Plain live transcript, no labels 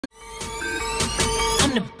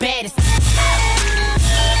I'm the baddest.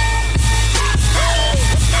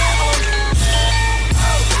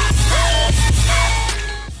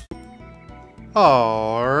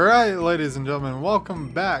 Alright, ladies and gentlemen,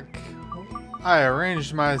 welcome back. I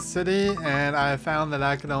arranged my city and I found that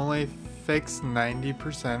I could only fix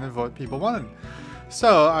 90% of what people wanted.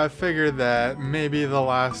 So I figured that maybe the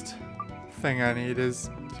last thing I need is,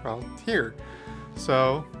 well, here.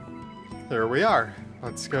 So here we are.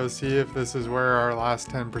 Let's go see if this is where our last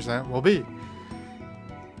 10% will be.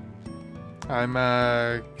 I'm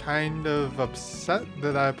kind of upset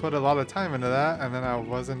that I put a lot of time into that and then I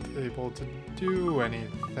wasn't able to do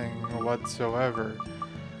anything whatsoever.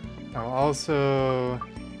 Now also,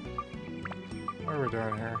 what are we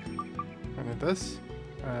doing here? I need this?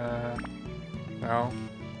 No.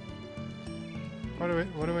 What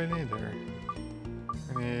do we need here?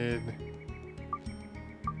 I need...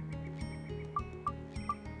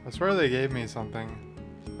 I swear they gave me something.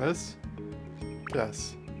 This?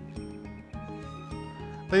 Yes.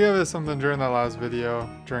 They gave us something during that last video,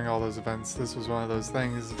 during all those events. This was one of those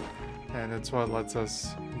things, and it's what lets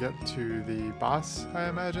us get to the boss, I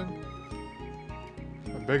imagine.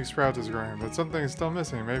 The big sprout is growing, but something's still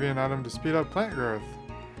missing. Maybe an item to speed up plant growth.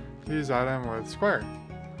 Use item with square.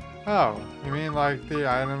 Oh, you mean like the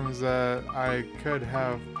items that I could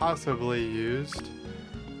have possibly used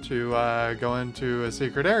to go into a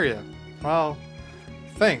secret area? Well,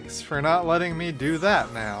 thanks for not letting me do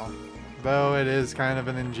that now. Though it is kind of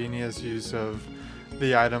an ingenious use of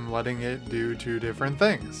the item letting it do two different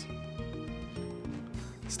things.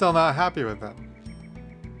 Still not happy with that.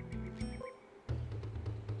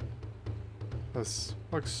 This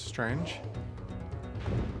looks strange.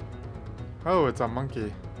 Oh, it's a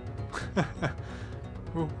monkey.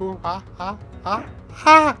 Ooh, ooh, ah, ah, ah,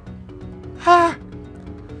 ah, ah.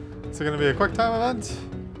 Is it gonna be a quick time event?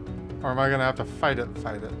 Or am I gonna have to fight it?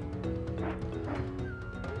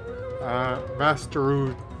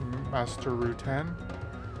 Master Rutan?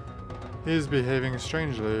 He's behaving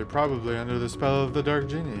strangely, probably under the spell of the Dark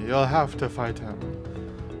Genie. You'll have to fight him.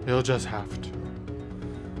 You'll just have to.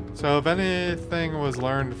 So if anything was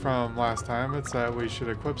learned from last time, it's that we should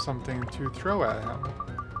equip something to throw at him.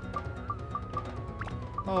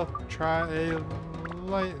 I'll try a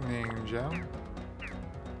lightning gem.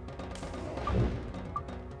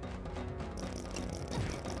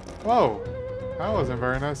 Whoa! That wasn't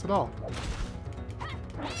very nice at all.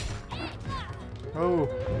 Oh.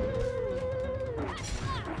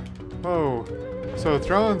 Oh. So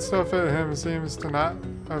throwing stuff at him seems to not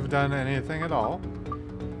have done anything at all.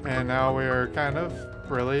 And now we are kind of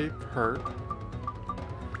really hurt.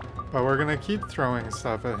 But we're gonna keep throwing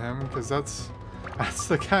stuff at him because that's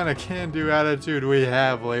the kind of can-do attitude we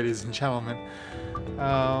have, ladies and gentlemen.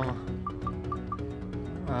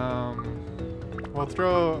 We'll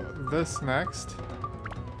throw this next.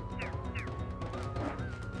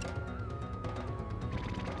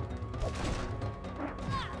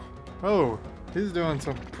 Oh, he's doing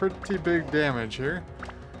some pretty big damage here.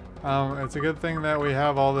 It's a good thing that we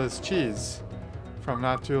have all this cheese from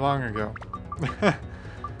not too long ago.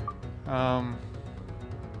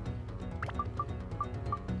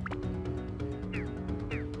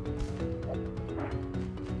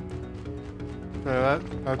 So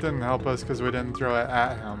that didn't help us because we didn't throw it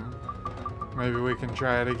at him. Maybe we can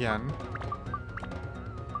try it again.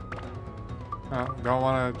 Don't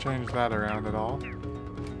want to change that around at all.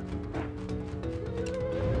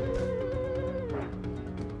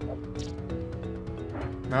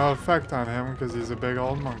 No effect on him because he's a big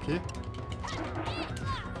old monkey.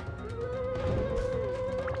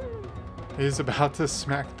 He's about to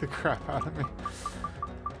smack the crap out of me.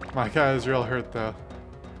 My guy is real hurt though.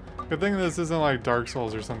 Good thing this isn't like Dark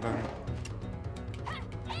Souls or something.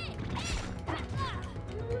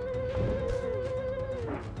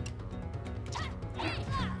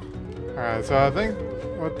 Alright, so I think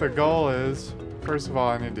what the goal is, first of all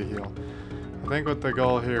I need to heal. I think what the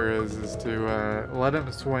goal here is to let him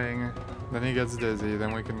swing, then he gets dizzy,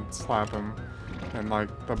 then we can slap him in like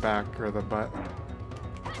the back or the butt.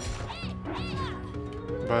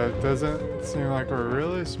 But it doesn't seem like we're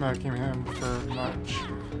really smacking him for much.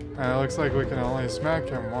 And it looks like we can only smack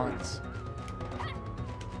him once.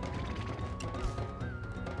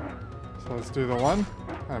 So let's do the one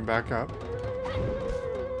and back up.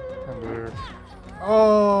 And do...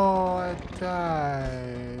 Oh, I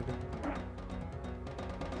died.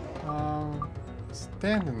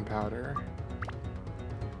 Standing powder.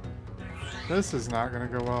 This is not gonna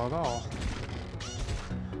go well at all.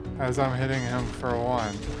 As I'm hitting him for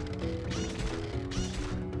one.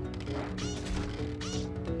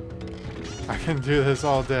 I can do this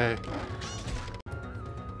all day.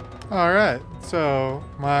 Alright, so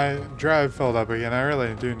my drive filled up again. I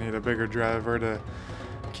really do need a bigger driver to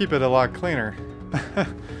keep it a lot cleaner.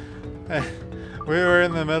 We were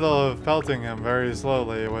in the middle of pelting him very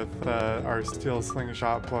slowly with our steel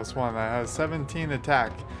slingshot +1 that has 17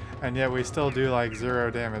 attack, and yet we still do like 0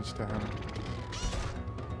 damage to him.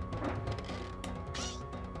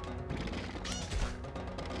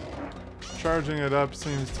 Charging it up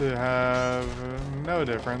seems to have no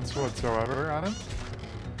difference whatsoever on him.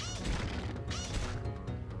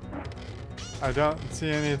 I don't see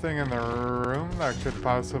anything in the room that could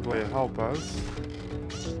possibly help us.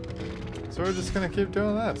 So we're just gonna keep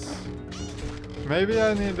doing this. Maybe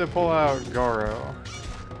I need to pull out Goro.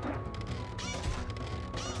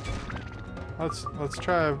 Let's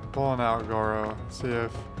try pulling out Goro. See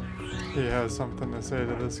if he has something to say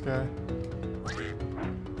to this guy.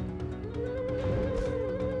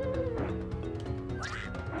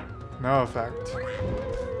 No effect.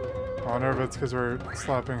 I wonder if it's because we're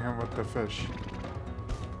slapping him with the fish.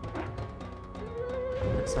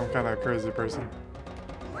 Like some kind of crazy person.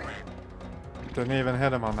 Didn't even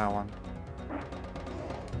hit him on that one.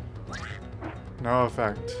 No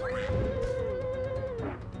effect.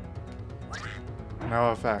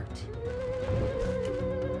 No effect.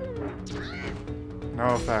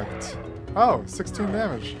 No effect. Oh, 16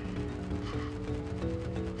 damage.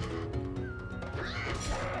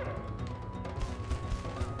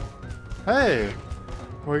 Hey!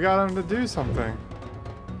 We got him to do something.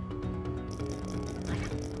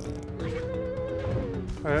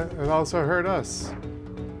 It also hurt us.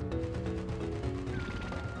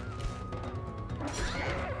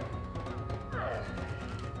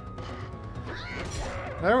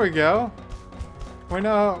 There we go. We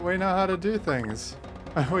know how to do things.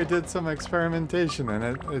 We did some experimentation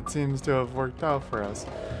and it seems to have worked out for us.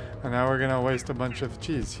 And now we're gonna waste a bunch of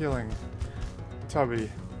cheese healing Tubby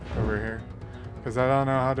over here. Because I don't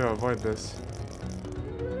know how to avoid this.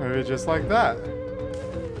 Maybe just like that.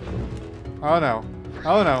 Oh no.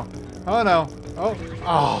 Oh no. Oh no. Oh.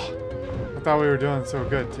 Oh. I thought we were doing so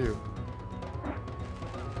good too.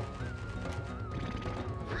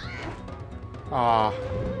 Ah.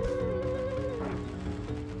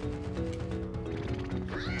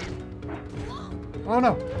 Oh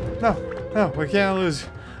no. No. No. We can't lose.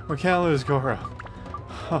 We can't lose Goro.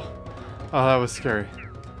 Oh. Oh, that was scary.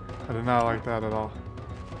 I did not like that at all.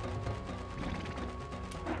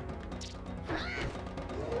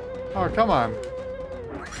 Oh, come on.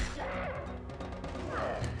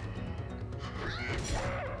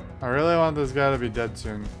 I really want this guy to be dead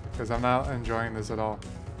soon, because I'm not enjoying this at all.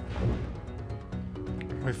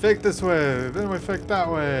 We fake this way, then we fake that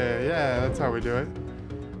way. Yeah, that's how we do it.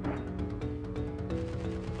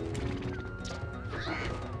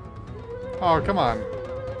 Oh, come on.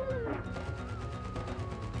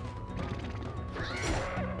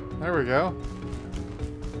 There we go.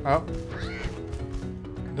 Oh.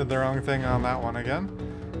 Did the wrong thing on that one again.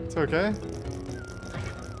 It's okay.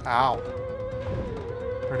 Ow.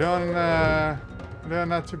 We're doing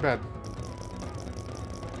not too bad.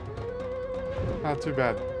 Not too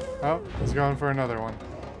bad. Oh, he's going for another one.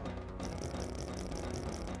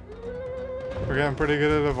 We're getting pretty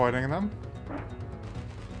good at avoiding them.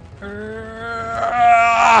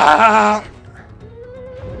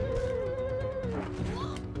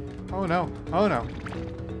 Oh no. Oh no.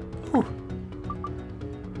 Whew.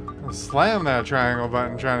 I'll slam that triangle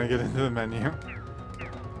button trying to get into the menu.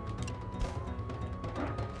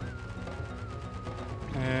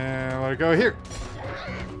 And let it go here.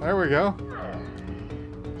 There we go.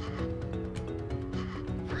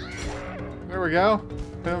 There we go.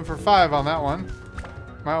 Hit him for 5 on that one.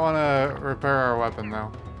 Might want to repair our weapon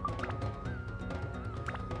though.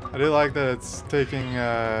 I do like that it's taking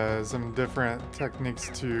some different techniques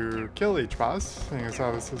to kill each boss, seeing as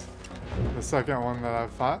how this is the second one that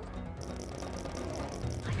I've fought.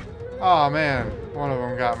 Oh man, one of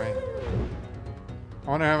them got me. I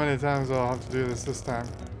wonder how many times I'll have to do this time.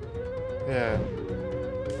 Yeah.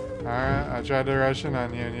 Alright, I tried to rush in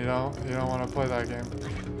on you and you don't want to play that game.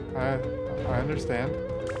 I understand.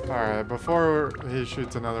 Alright, before he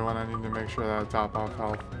shoots another one, I need to make sure that I top off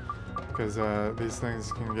health. Because these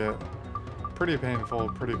things can get pretty painful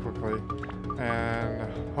pretty quickly.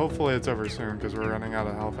 And hopefully it's over soon because we're running out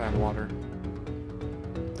of health and water.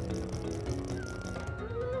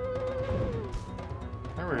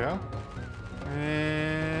 There we go.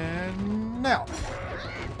 And now.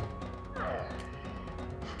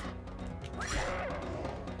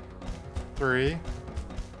 Three.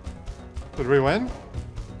 Did we win?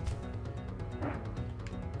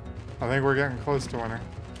 I think we're getting close to winning.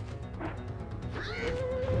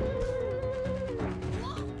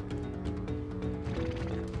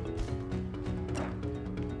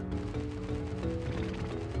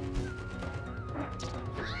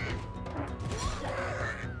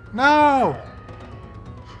 No!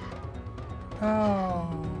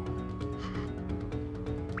 No!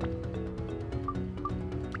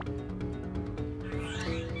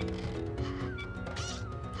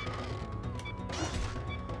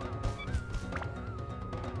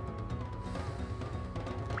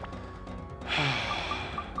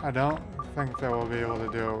 I don't think that we'll be able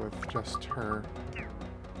to do it with just her.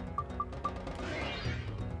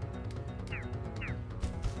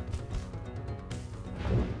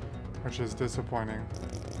 Which is disappointing.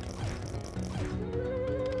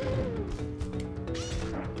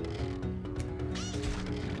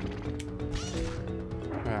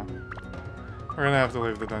 Yeah. We're gonna have to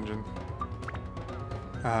leave the dungeon.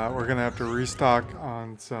 We're gonna have to restock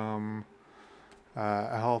on some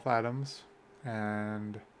health items,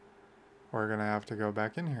 and we're gonna have to go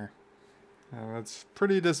back in here. And it's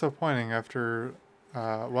pretty disappointing after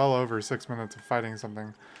well over 6 minutes of fighting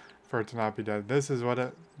something for it to not be dead. This is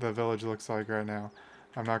what the village looks like right now.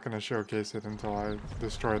 I'm not going to showcase it until I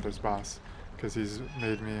destroy this boss, because he's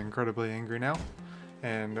made me incredibly angry now.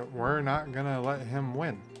 And we're not going to let him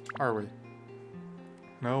win, are we?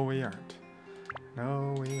 No, we aren't.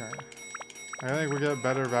 No, we aren't. I think we get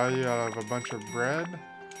better value out of a bunch of bread.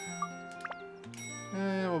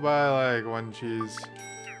 We'll buy like 1 cheese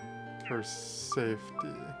for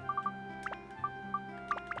safety.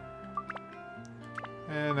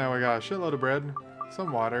 And now we got a shitload of bread,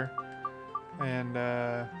 some water, and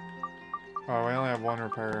oh, we only have 1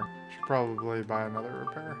 repair. Should probably buy another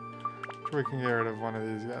repair. So we can get rid of one of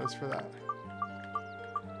these guys for that.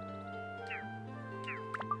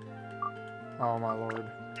 Oh my lord.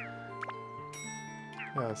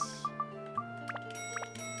 Yes.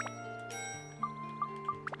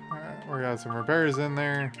 Alright, we got some repairs in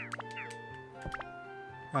there.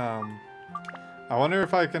 I wonder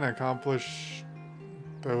if I can accomplish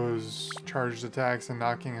those charged attacks and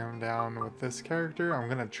knocking him down with this character. I'm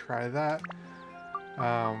gonna try that.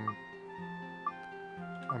 I'm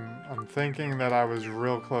thinking that I was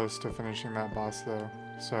real close to finishing that boss though,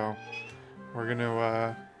 so we're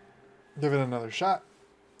gonna give it another shot,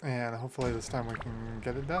 and hopefully this time we can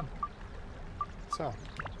get it done. So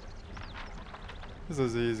this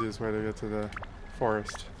is the easiest way to get to the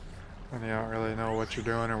forest when you don't really know what you're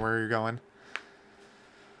doing or where you're going.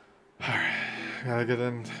 Alright. Gotta get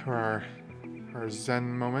into our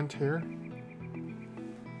zen moment here.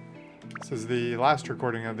 This is the last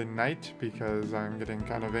recording of the night because I'm getting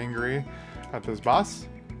kind of angry at this boss.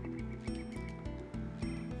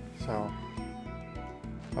 So,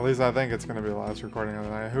 at least I think it's gonna be the last recording of the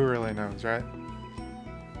night. Who really knows, right?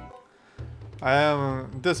 I am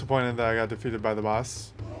disappointed that I got defeated by the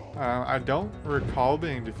boss. I don't recall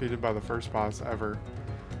being defeated by the first boss ever.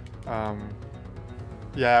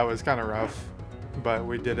 Yeah, it was kind of rough, but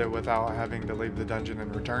we did it without having to leave the dungeon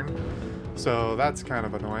and return, so that's kind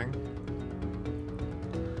of annoying.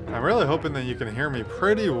 I'm really hoping that you can hear me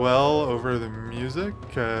pretty well over the music,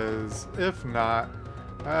 because if not,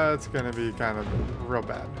 it's gonna be kind of real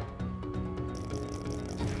bad.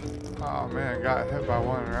 Oh man, got hit by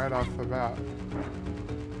one right off the bat.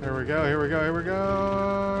 Here we go, here we go, here we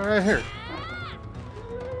go, right here.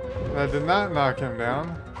 That did not knock him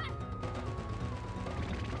down.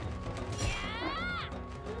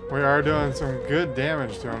 We are doing some good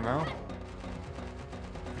damage to him though,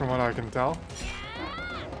 from what I can tell.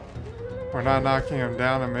 We're not knocking him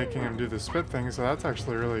down and making him do the spit thing, so that's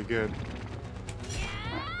actually really good.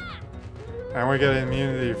 And we get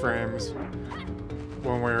immunity frames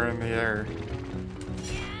when we're in the air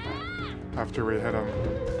after we hit him.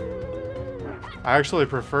 I actually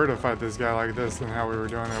prefer to fight this guy like this than how we were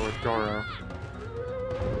doing it with Goro.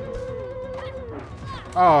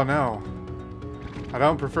 Oh no. I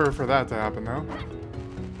don't prefer for that to happen though.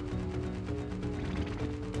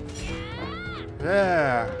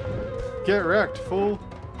 Yeah! Get wrecked, fool!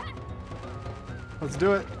 Let's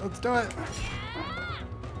do it! Let's do it!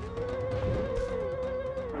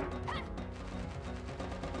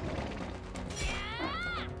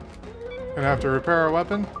 Gonna have to repair our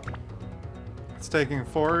weapon. It's taking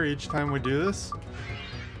 4 each time we do this.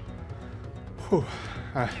 Whew.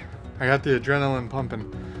 I got the adrenaline pumping.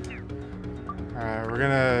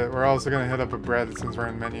 Alright, we're also gonna hit up a bread since we're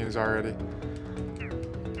in menus already.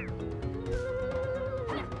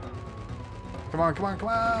 Come on, come on, come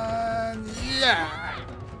on! Yeah!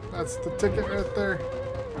 That's the ticket right there.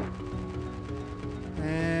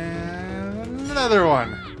 And another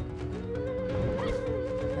one.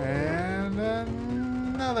 And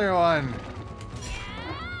another one.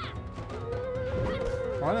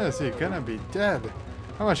 When is he gonna be dead?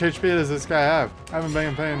 How much HP does this guy have? I haven't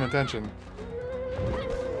been paying attention.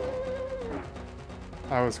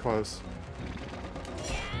 That was close.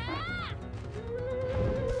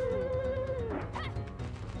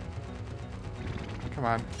 Come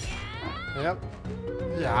on. Yep.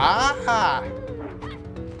 Yeah!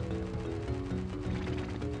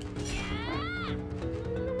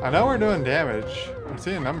 I know we're doing damage. I'm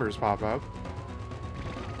seeing numbers pop up.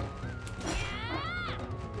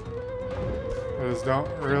 I just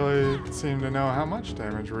don't really seem to know how much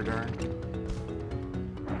damage we're doing.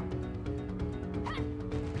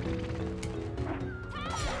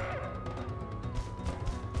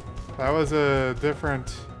 That was a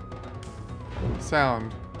different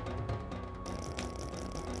sound.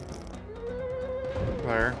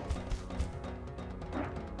 There.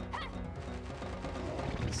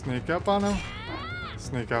 Sneak up on him?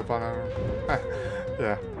 Sneak up on him.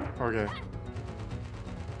 Yeah, okay.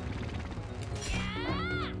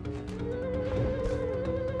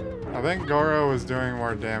 I think Goro was doing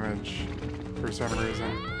more damage for some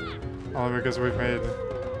reason. Only because we've made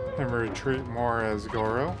him retreat more as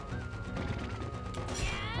Goro.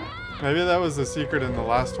 Maybe that was the secret in the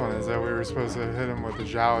last one, is that we were supposed to hit him with the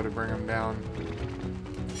Zhao to bring him down.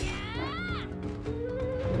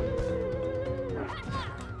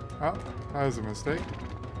 Oh, that was a mistake.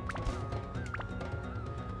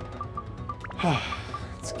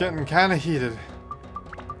 It's getting kind of heated.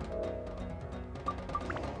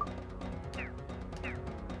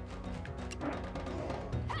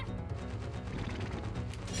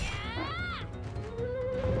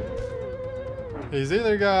 He's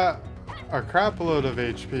either got a crap load of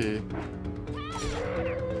HP.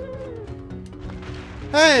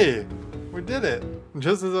 Hey! We did it!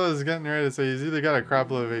 Just as I was getting ready to say, he's either got a crap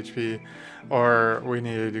load of HP or we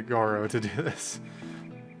needed Goro to do this.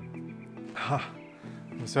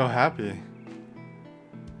 I'm so happy.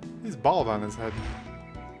 He's bald on his head.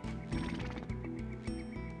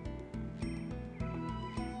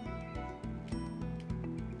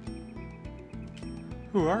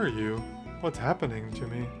 Who are you? What's happening to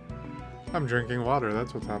me? I'm drinking water,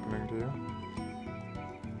 that's what's happening to you.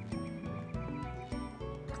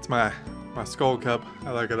 It's my skull cup.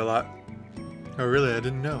 I like it a lot. Oh really, I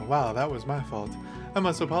didn't know. Wow, that was my fault. I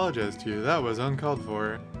must apologize to you. That was uncalled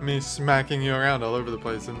for. Me smacking you around all over the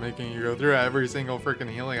place and making you go through every single freaking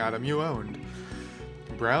healing item you owned.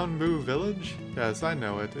 Brown Boo Village? Yes, I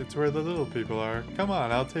know it. It's where the little people are. Come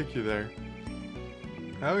on, I'll take you there.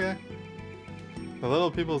 Okay. The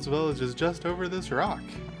little people's village is just over this rock.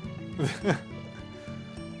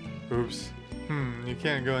 Oops. You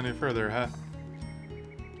can't go any further, huh?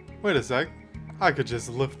 Wait a sec. I could just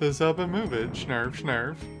lift this up and move it. Schnurf,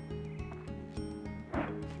 schnurf.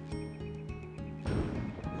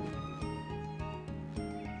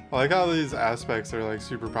 I like how these aspects are like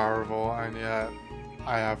super powerful, and yet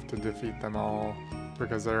I have to defeat them all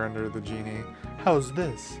because they're under the genie. How's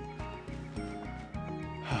this?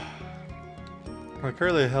 The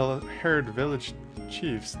curly-haired village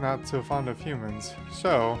chief's not so fond of humans,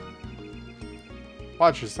 so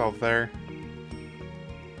watch yourself there.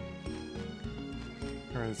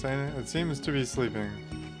 It seems to be sleeping.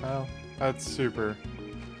 Well, that's super.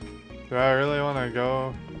 Do I really want to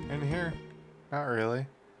go in here? Not really.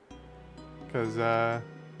 Because I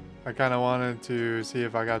kind of wanted to see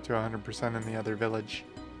if I got to 100% in the other village.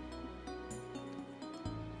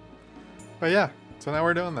 But yeah, so now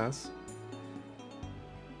we're doing this.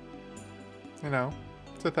 You know,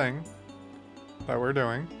 it's a thing that we're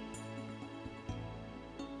doing.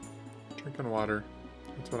 Drinking water.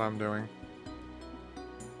 That's what I'm doing.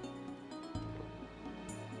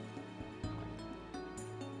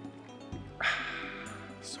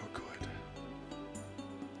 So good.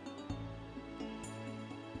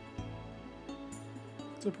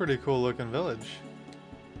 It's a pretty cool looking village.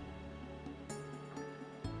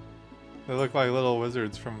 They look like little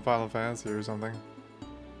wizards from Final Fantasy or something.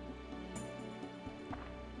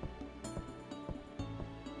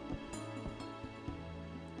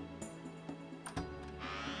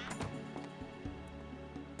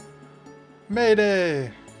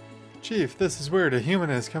 Mayday! Chief, this is weird. A human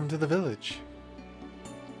has come to the village.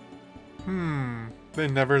 They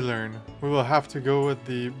never learn. We will have to go with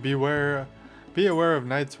the be aware of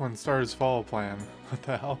nights when stars fall plan. What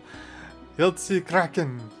the hell? Yeltsi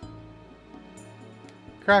Kraken!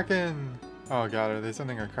 Kraken! Oh god, are they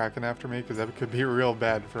sending a Kraken after me? Because that could be real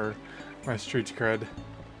bad for my street cred.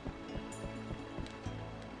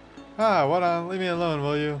 Ah, what on? Leave me alone,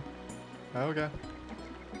 will you? Okay.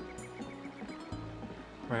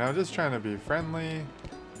 I mean, I'm just trying to be friendly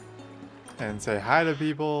and say hi to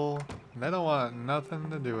people. They don't want nothing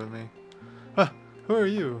to do with me. Huh, who are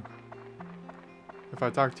you? If I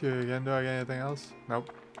talk to you again, do I get anything else?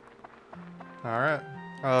 Nope. Alright.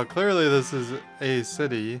 Clearly this is a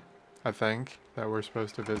city, I think, that we're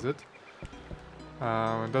supposed to visit.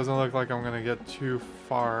 It doesn't look like I'm gonna get too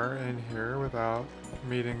far in here without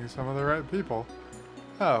meeting some of the right people.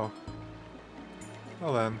 Oh.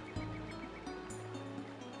 Well then.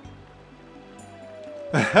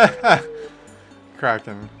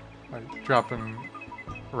 Cracking. Like, dropping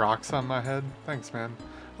rocks on my head. Thanks, man.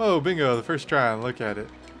 Oh, bingo, the first try and look at it.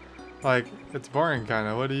 Like, it's boring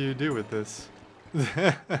kinda. What do you do with this?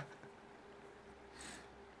 Am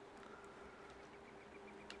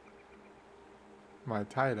I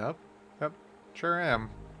tied up? Yep, sure am.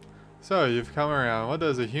 So, you've come around. What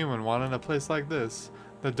does a human want in a place like this?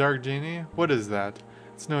 The Dark Genie? What is that?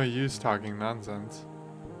 It's no use talking nonsense.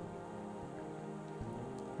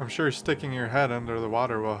 I'm sure sticking your head under the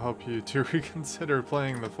water will help you to reconsider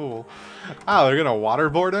playing the fool. Oh, they're gonna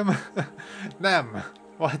waterboard him? Them!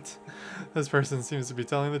 What? This person seems to be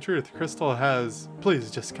telling the truth. Crystal has...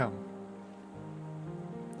 Please, just come.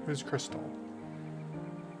 Who's Crystal?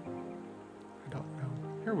 I don't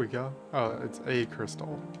know. Here we go. Oh, it's a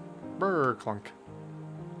crystal. Brr, clunk.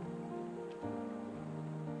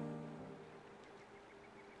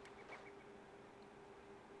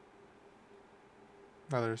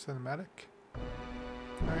 Another cinematic.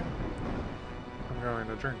 Alright. I'm going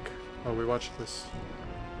to drink while we watch this.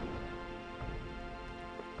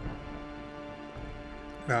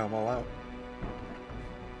 Now I'm all out.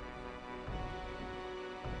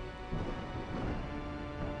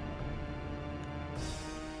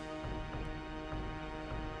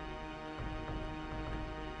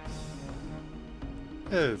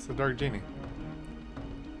 Hey, it's the Dark Genie.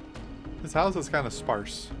 His house is kind of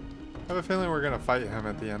sparse. I have a feeling we're gonna fight him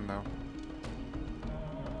at the end, though.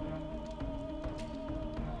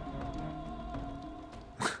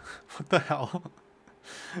 What the hell?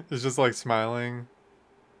 He's just like smiling.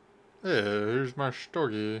 Hey, here's my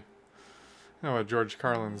stogie. You know what George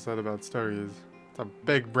Carlin said about stogies? It's a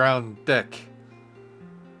big brown dick.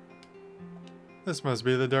 This must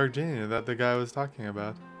be the Dark Genie that the guy was talking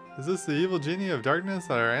about. Is this the evil genie of darkness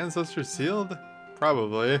that our ancestors sealed?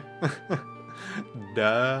 Probably.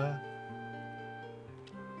 Duh.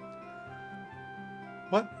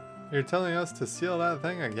 What? You're telling us to seal that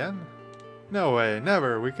thing again? No way,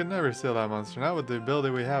 never. We could never seal that monster, not with the ability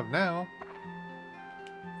we have now.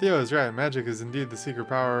 Theo is right. Magic is indeed the secret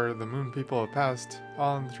power the moon people have passed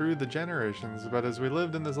on through the generations, but as we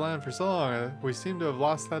lived in this land for so long, we seem to have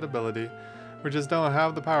lost that ability. We just don't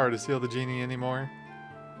have the power to seal the genie anymore.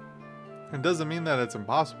 It doesn't mean that it's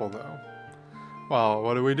impossible, though. Well,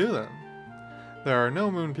 what do we do then? There are no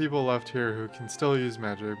moon people left here who can still use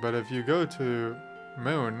magic, but if you go to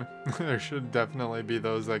moon, there should definitely be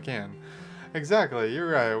those that can. Exactly, you're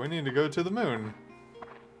right. We need to go to the moon.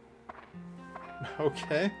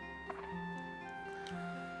 Okay.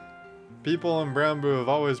 People in Brown Boo have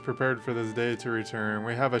always prepared for this day to return.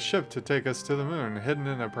 We have a ship to take us to the moon, hidden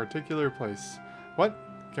in a particular place.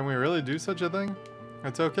 What? Can we really do such a thing?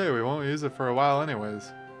 It's okay, we won't use it for a while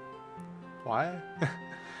anyways. Why?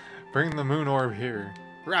 Bring the moon orb here.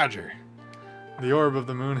 Roger. The orb of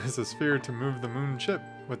the moon is a sphere to move the moon ship.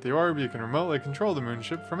 With the orb, you can remotely control the moon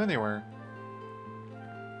ship from anywhere.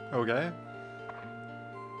 Okay.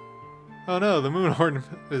 Oh no, the moon orb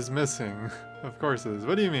is missing. Of course it is.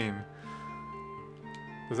 What do you mean?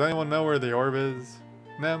 Does anyone know where the orb is?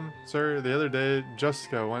 Nem, sir, the other day,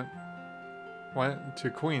 Jessica went to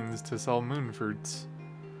Queen's to sell moon fruits.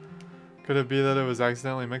 Could it be that it was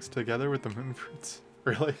accidentally mixed together with the moon fruits?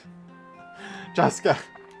 Really? Jessica!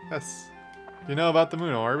 Yes. Do you know about the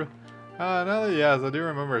moon orb? Now that yes, I do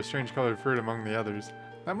remember a strange colored fruit among the others.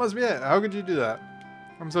 That must be it. How could you do that?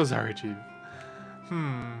 I'm so sorry, Chief.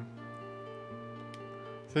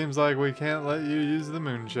 Seems like we can't let you use the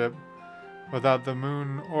moon ship. Without the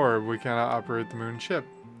moon orb, we cannot operate the moon ship.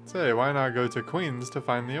 Say, why not go to Queen's to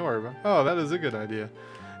find the orb? Oh, that is a good idea.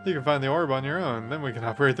 You can find the orb on your own, then we can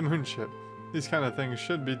operate the moon ship. These kind of things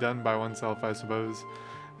should be done by oneself, I suppose.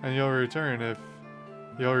 And you'll return it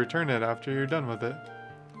after you're done with it.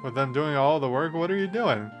 With them doing all the work, what are you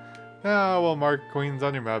doing? Now we'll mark Queen's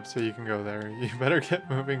on your map so you can go there. You better get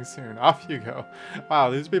moving soon. Off you go. Wow,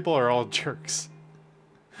 these people are all jerks.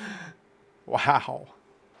 Wow.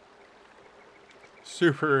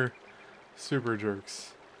 Super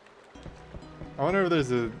jerks. I wonder if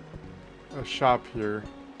there's a shop here.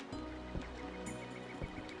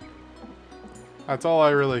 That's all I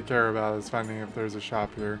really care about, is finding if there's a shop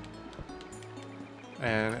here.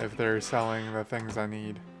 And if they're selling the things I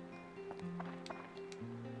need.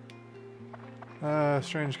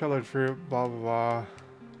 Strange colored fruit, blah blah blah.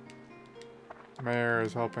 Mayor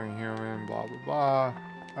is helping human, blah blah blah.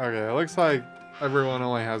 Okay, it looks like everyone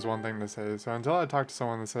only has one thing to say. So until I talk to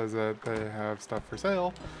someone that says that they have stuff for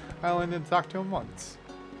sale, I only need to talk to them once.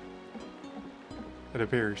 It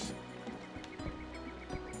appears.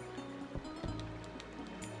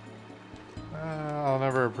 I'll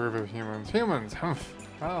never approve of humans. Humans! Humph!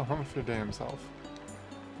 I'll humph your damn self.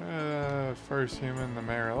 First human the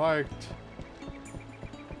mayor liked.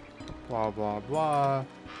 Blah blah blah.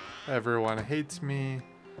 Everyone hates me.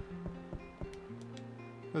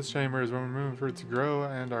 This chamber is where moon fruits grow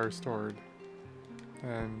and are stored.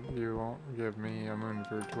 And you won't give me a moon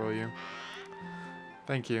fruit, will you?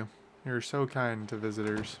 Thank you. You're so kind to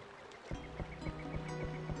visitors.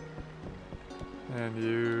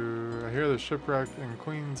 And I hear the shipwreck in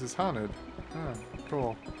Queens is haunted. Oh,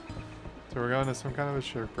 cool. So we're going to some kind of a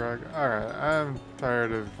shipwreck. Alright, I'm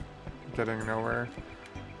tired of getting nowhere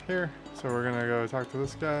here. So we're gonna go talk to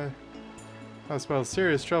this guy. That spells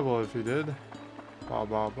serious trouble if he did. Blah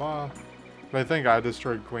blah blah. But I think I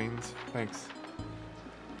destroyed Queens. Thanks.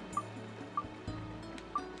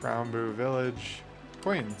 Brown Boo Village.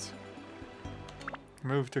 Queens.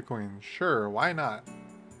 Move to Queens. Sure, why not?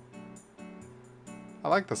 I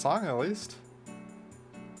like the song at least.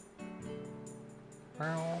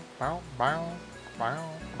 Bow, bow, bow, bow,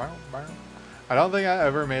 bow, bow. I don't think I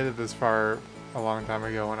ever made it this far a long time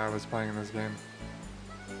ago when I was playing this game.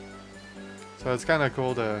 So it's kind of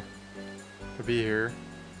cool to be here.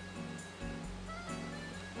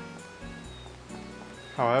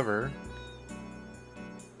 However,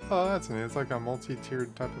 oh, that's neat. It's like a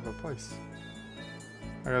multi-tiered type of a place.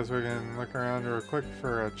 I guess we can look around real quick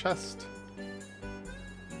for a chest,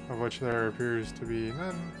 of which there appears to be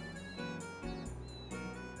none.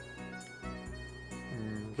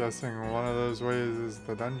 I'm guessing one of those ways is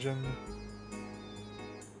the dungeon.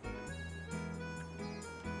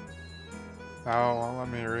 Now it won't let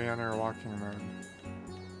me re-enter walking mode.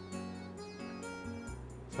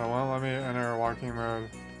 So it won't let me enter walking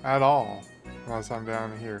mode at all unless I'm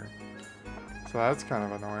down here. So that's kind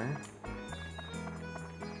of annoying.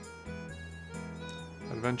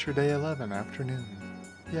 Adventure Day 11, afternoon.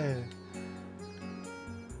 Yay.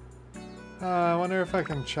 I wonder if I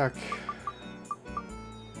can check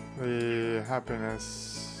the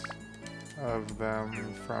happiness of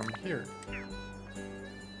them from here.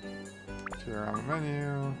 Here on the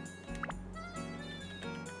menu.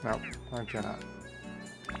 Nope, I cannot.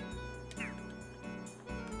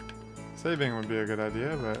 Saving would be a good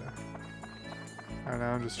idea, but I don't know,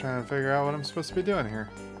 I'm just trying to figure out what I'm supposed to be doing here.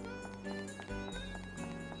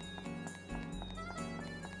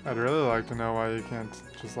 I'd really like to know why you can't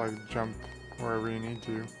just like jump wherever you need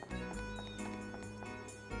to.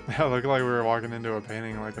 Yeah, looked like we were walking into a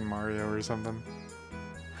painting like in Mario or something.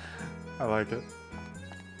 I like it.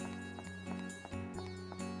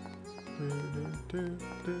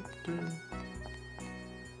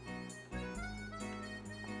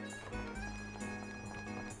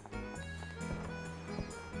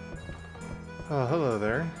 Oh, hello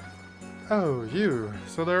there. Oh, you.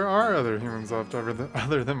 So there are other humans left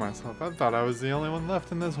other than myself. I thought I was the only one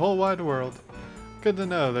left in this whole wide world. Good to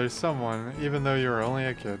know there's someone, even though you were only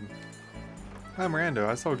a kid. I'm Rando.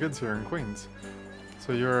 I sell goods here in Queens.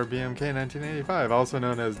 So you're BMK 1985, also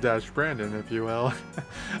known as Dash Brandon, if you will.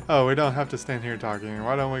 Oh, we don't have to stand here talking.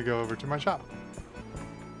 Why don't we go over to my shop?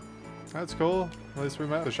 That's cool. At least we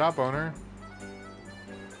met the shop owner.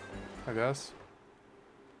 I guess.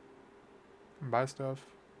 And buy stuff.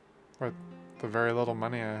 With the very little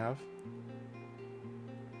money I have.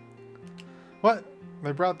 What?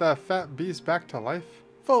 They brought that fat beast back to life?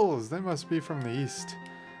 Fools! They must be from the east.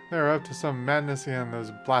 They're up to some madness again,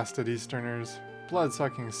 those blasted Easterners.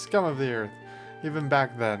 Blood-sucking scum of the earth. Even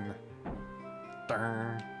back then.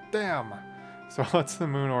 Darn. Damn! So what's the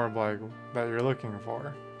moon orb like that you're looking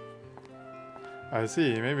for? I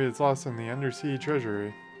see. Maybe it's lost in the undersea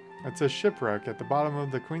treasury. It's a shipwreck at the bottom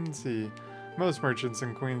of the Queen Sea. Most merchants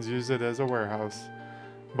in Queens use it as a warehouse.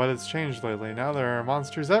 But it's changed lately. Now there are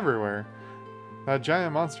monsters everywhere. That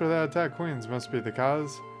giant monster that attacked Queens must be the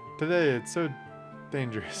cause. Today it's so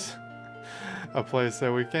dangerous. A place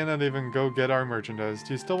that we cannot even go get our merchandise.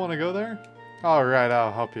 Do you still want to go there? Alright,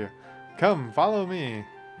 I'll help you. Come, follow me.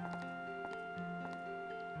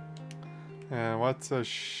 And what's a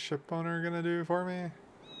ship owner gonna do for me?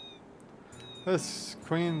 This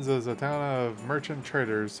Queens is a town of merchant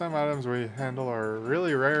traders. Some items we handle are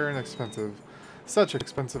really rare and expensive. Such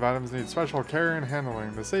expensive items need special care and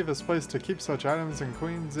handling. The safest place to keep such items in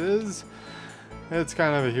Queens is... It's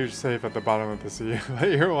kind of a huge safe at the bottom of the sea.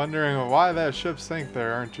 But you're wondering why that ship sank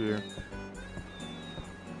there, aren't you?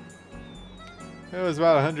 It was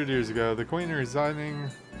about 100 years ago. The Queen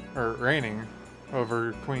reigning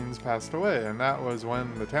over queens passed away, and that was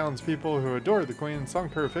when the townspeople who adored the queen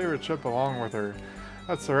sunk her favorite ship along with her.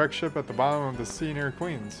 That's the wrecked ship at the bottom of the sea near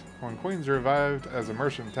Queens. When Queens revived as a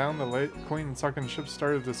merchant town, the late queen-sunken ship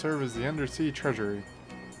started to serve as the undersea treasury.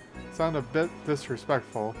 Sound a bit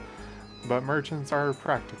disrespectful, but merchants are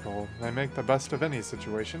practical. They make the best of any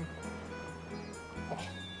situation. Oh.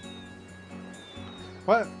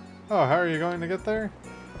 What? Oh, how are you going to get there?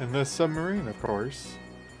 In this submarine, of course.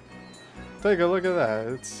 Take a look at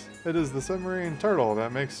that. It is the submarine Turtle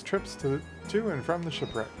that makes trips to and from the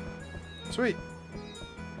shipwreck. Sweet.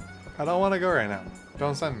 I don't want to go right now.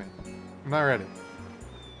 Don't send me. I'm not ready.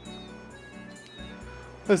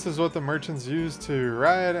 This is what the merchants use to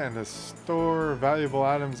ride and to store valuable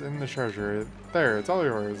items in the treasury. There, it's all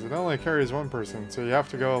yours. It only carries one person, so you have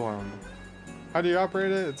to go alone. How do you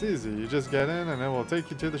operate it? It's easy. You just get in and it will take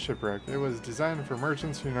you to the shipwreck. It was designed for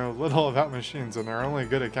merchants who know little about machines and are only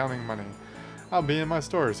good at counting money. I'll be in my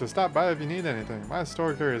store, so stop by if you need anything. My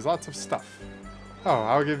store carries lots of stuff. Oh,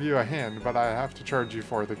 I'll give you a hand, but I have to charge you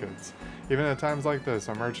for the goods. Even at times like this,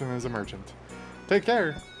 a merchant is a merchant. Take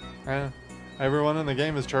care! Everyone in the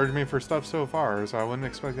game has charged me for stuff so far, so I wouldn't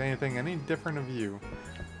expect anything any different of you.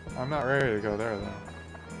 I'm not ready to go there, though.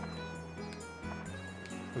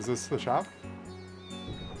 Is this the shop?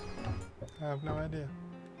 I have no idea.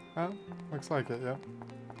 Oh, looks like it, yep.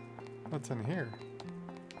 What's in here?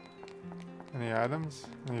 Any items?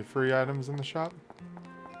 Any free items in the shop?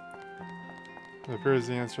 It appears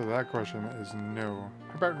the answer to that question is no.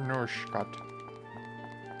 How about Norskott?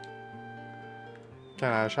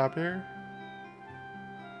 Can I shop here?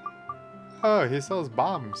 Oh, he sells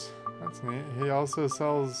bombs. That's neat. He also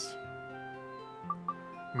sells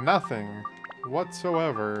nothing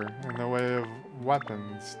whatsoever in the way of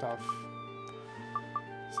weapon stuff.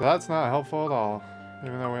 So that's not helpful at all,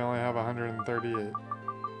 even though we only have 138.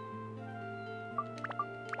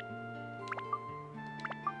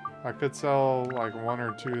 I could sell like one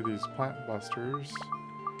or two of these plant busters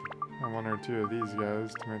and one or two of these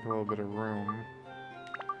guys to make a little bit of room.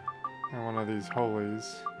 And one of these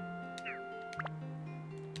holies.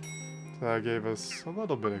 So that gave us a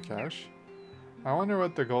little bit of cash. I wonder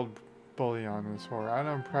what the gold bullion is for.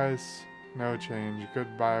 Item price, no change.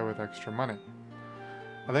 Good buy with extra money.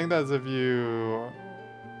 I think that's if you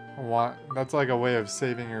want, that's like a way of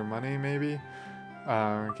saving your money maybe.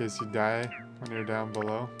 In case you die when you're down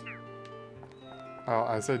below. Oh,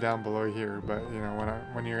 I say down below here, but you know,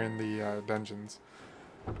 when you're in the dungeons.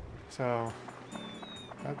 So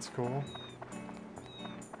that's cool.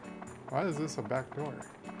 Why is this a back door?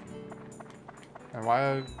 And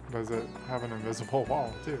why does it have an invisible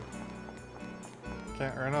wall too?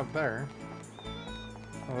 Can't run up there.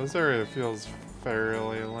 Well, this area feels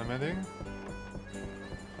fairly limiting.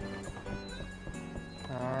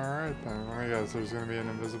 Alright then, let me guess, there's gonna be an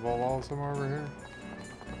invisible wall somewhere over here.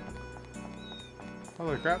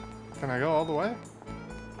 Holy crap, can I go all the way?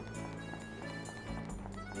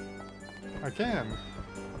 I can!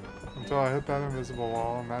 Until I hit that invisible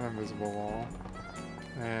wall and that invisible wall.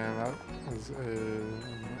 And that is an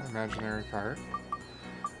imaginary cart.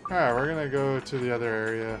 Alright, we're gonna go to the other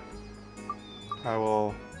area. I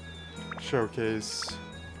will showcase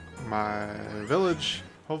my village.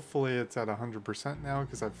 Hopefully it's at 100% now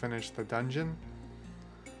because I've finished the dungeon.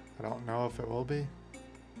 I don't know if it will be.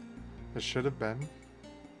 It should have been.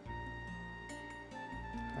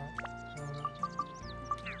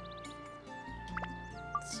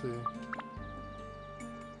 Let's see.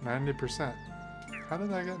 90%. How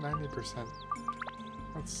did I get 90%?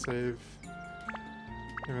 Let's save.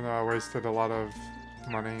 Even though I wasted a lot of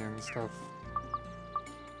money and stuff.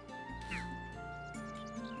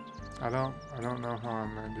 I don't know how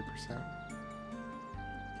I'm 90%.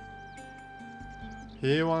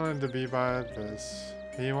 He wanted to be by this.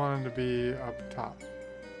 He wanted to be up top.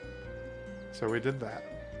 So we did that.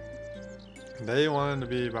 They wanted to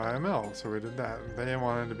be by a mill, so we did that. They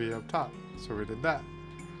wanted to be up top, so we did that.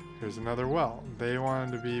 Here's another well. They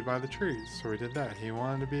wanted to be by the trees, so we did that. He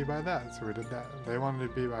wanted to be by that, so we did that. They wanted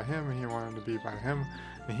to be by him, he wanted to be by him,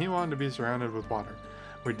 and he wanted to be surrounded with water.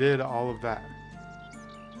 We did all of that.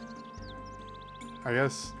 I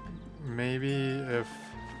guess maybe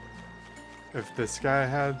if this guy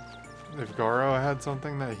had, if Goro had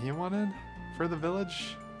something that he wanted for the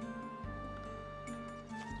village,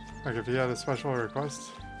 like if he had a special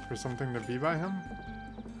request for something to be by him,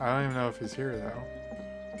 I don't even know if he's here though.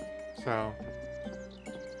 So,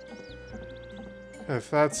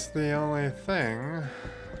 if that's the only thing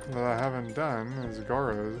that I haven't done is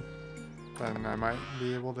Goro, then I might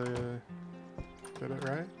be able to get it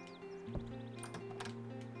right.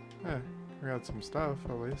 Yeah, we got some stuff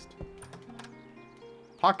at least.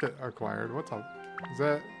 Pocket acquired. What's up? Does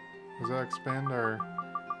that expand our...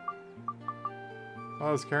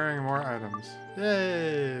 Oh, it's carrying more items.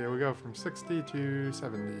 Yay! We go from 60 to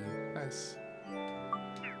 70. Nice.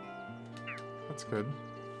 That's good.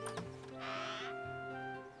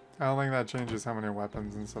 I don't think that changes how many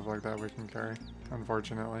weapons and stuff like that we can carry,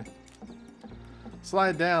 unfortunately.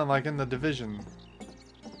 Slide down like in The Division.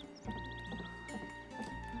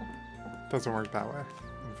 Doesn't work that way,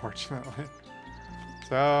 unfortunately.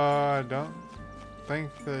 So I don't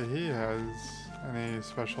think that he has any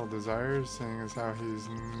special desires, seeing as how he's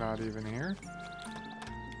not even here.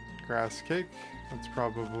 Grass cake. That's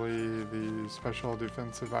probably the special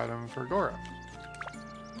defensive item for Goro.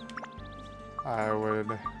 I would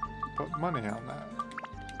put money on that.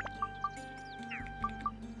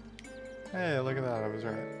 Hey, look at that, I was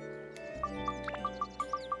right.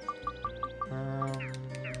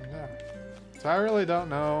 Yeah. So I really don't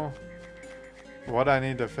know what I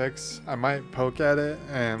need to fix. I might poke at it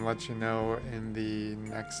and let you know in the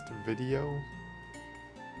next video.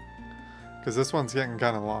 Because this one's getting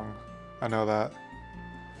kind of long. I know that.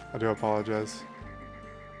 I do apologize.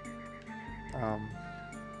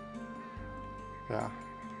 Yeah.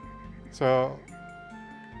 So,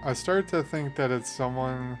 I start to think that it's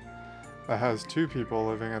someone that has two people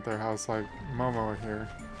living at their house, like Momo here.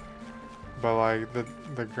 But like,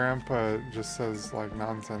 the grandpa just says like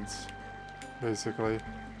nonsense, basically.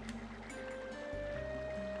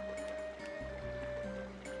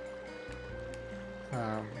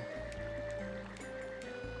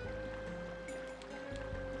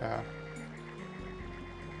 Yeah.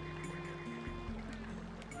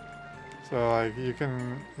 So like you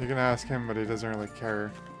can ask him, but he doesn't really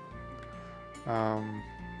care. I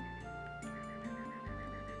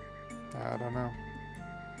don't know.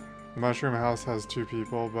 The Mushroom House has two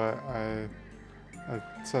people, but I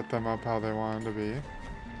set them up how they wanted to be.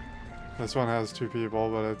 This one has two people,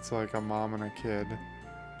 but it's like a mom and a kid.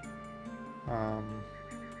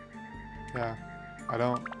 Yeah, I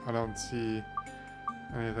don't see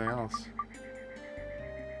anything else.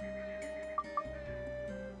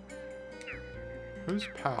 Who's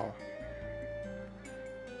Pal?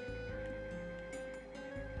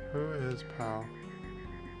 Who is Pal?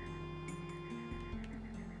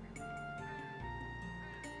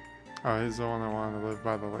 Oh, he's the one that wanted to live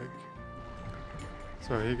by the lake.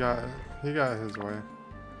 So he got his way.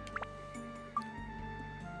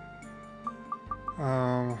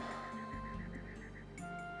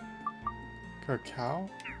 Cacao?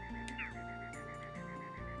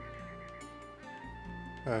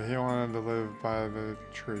 Yeah, he wanted to live by the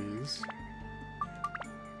trees.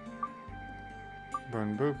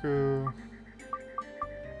 Bunbuku.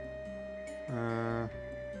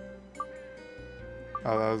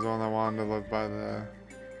 Oh, that was the one that wanted to live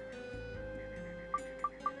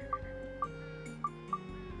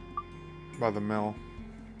by the mill.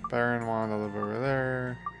 Baron wanted to live over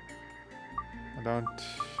there. I don't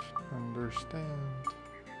understand.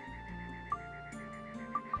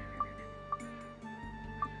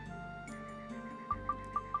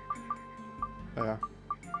 Yeah.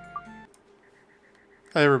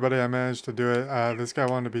 Hey everybody, I managed to do it. This guy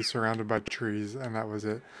wanted to be surrounded by trees, and that was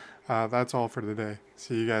it. That's all for today.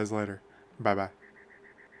 See you guys later. Bye-bye.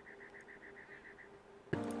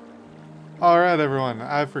 Alright everyone,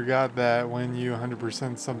 I forgot that when you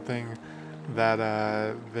 100% something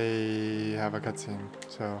that they have a cutscene.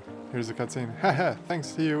 So here's a cutscene. Haha,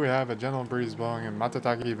 thanks to you we have a gentle breeze blowing in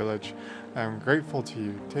Matataki village. I am grateful to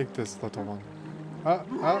you. Take this little one.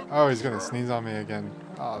 Oh, he's gonna sneeze on me again.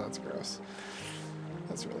 Oh, that's gross.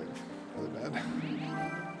 That's really bad.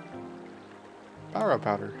 Power up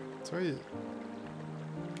powder. Sweet.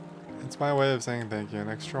 It's my way of saying thank you. An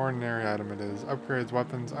extraordinary item it is. Upgrades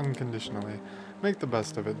weapons unconditionally. Make the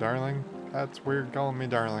best of it, darling. That's weird calling me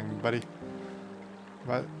darling, buddy.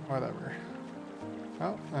 But, whatever.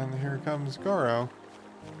 Oh, and here comes Goro.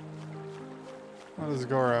 What does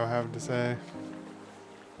Goro have to say?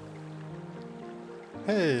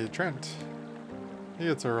 Hey, Trent. He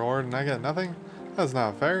gets a reward and I get nothing? That's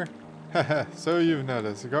not fair. Haha, so you've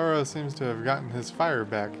noticed. Goro seems to have gotten his fire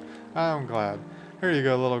back. I'm glad. Here you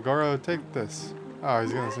go, little Goro. Take this. Oh,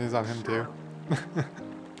 he's gonna sneeze on him too.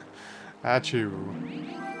 At you.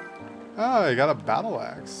 Oh, he got a battle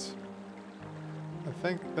axe. I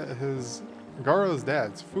think that Goro's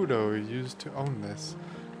dad's Fudo used to own this.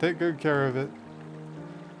 Take good care of it.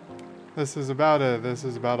 This is about it. This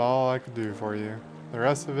is about all I could do for you. The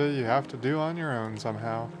rest of it you have to do on your own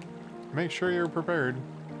somehow. Make sure you're prepared.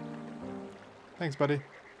 Thanks, buddy.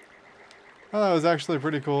 Well, that was actually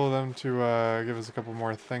pretty cool of them to give us a couple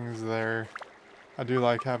more things there. I do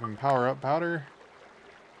like having power-up powder.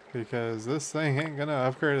 because this thing ain't gonna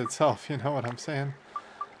upgrade itself, you know what I'm saying?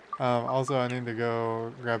 Also, I need to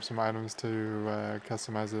go grab some items to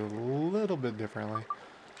customize it a little bit differently.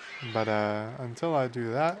 But until I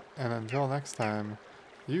do that, and until next time,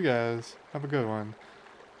 you guys have a good one.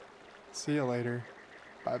 See you later.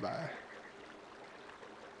 Bye-bye.